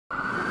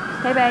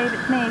Hey babe,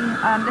 it's me.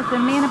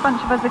 Listen, me and a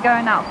bunch of us are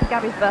going out for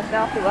Gabby's birthday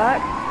after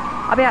work.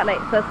 I'll be out late,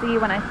 so I'll see you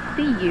when I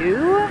see you.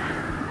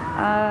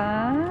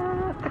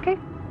 Okay,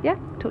 yeah,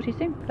 talk to you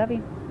soon. Love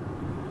you.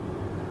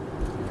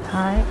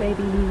 Hi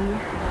baby.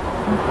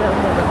 I'm still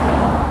here with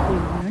you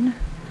soon.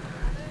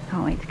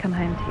 Can't wait to come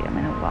home to you. I'm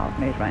in a wild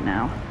mood right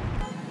now.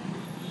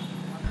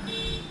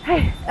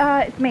 Hey,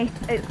 it's me.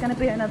 It's gonna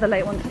be another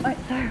late one tonight,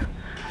 so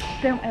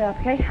don't wait up,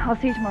 okay? I'll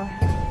see you tomorrow.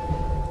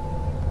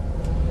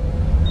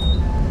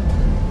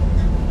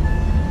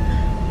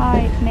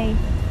 Hi, it's me.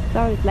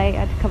 Sorry it's late.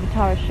 I had to cover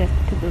Tara's shift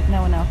because there was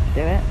no one else to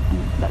do it.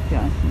 And let's be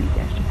honest, I need the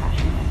extra cash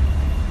anyway.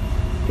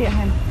 See you at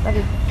home. Love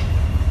you.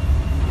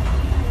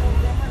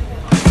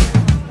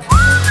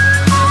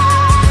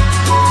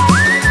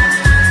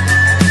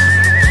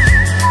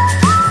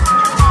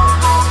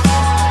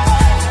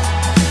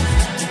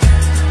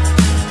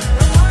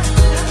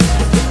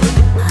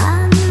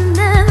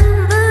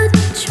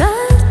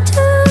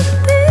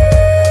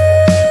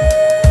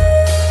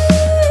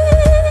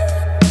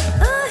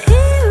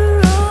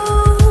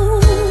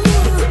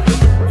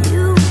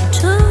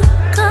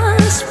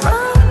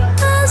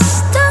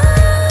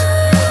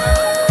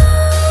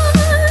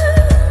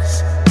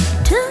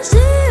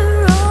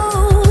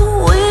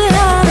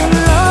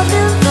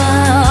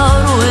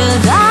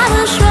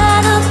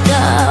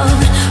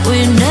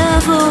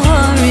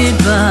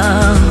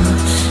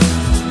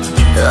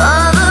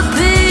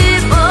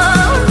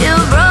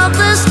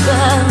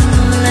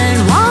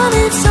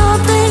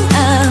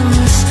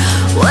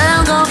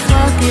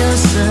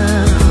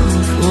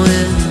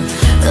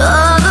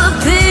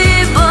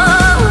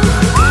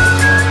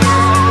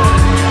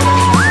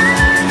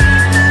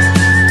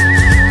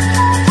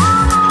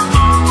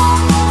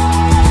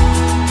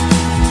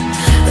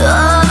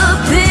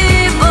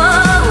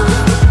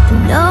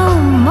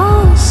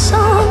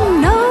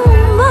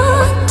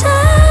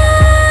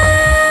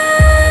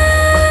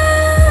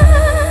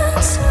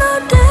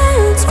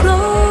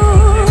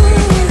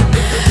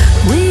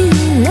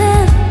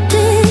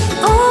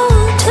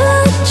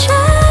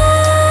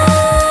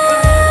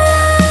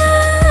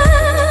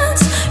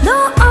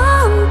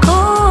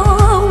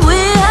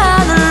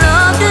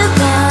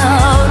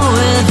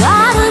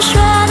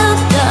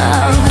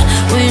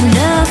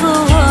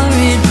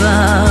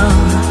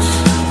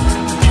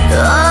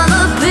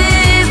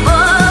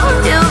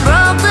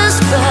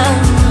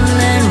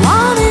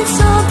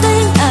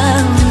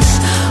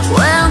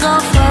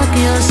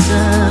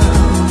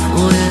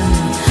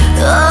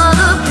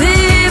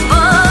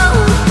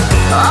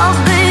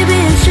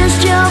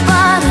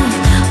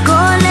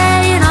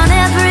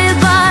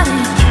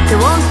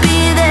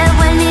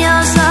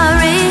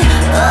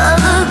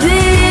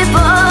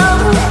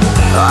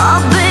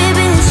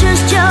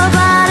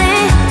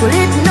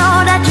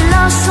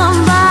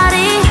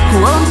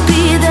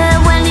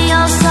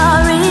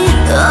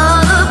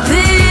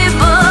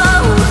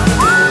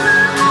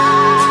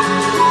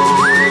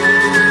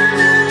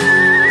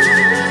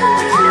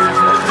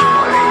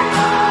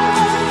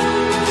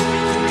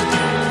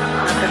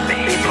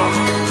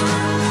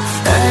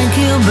 Thank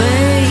you,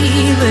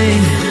 baby.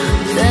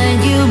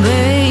 Thank you,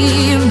 baby.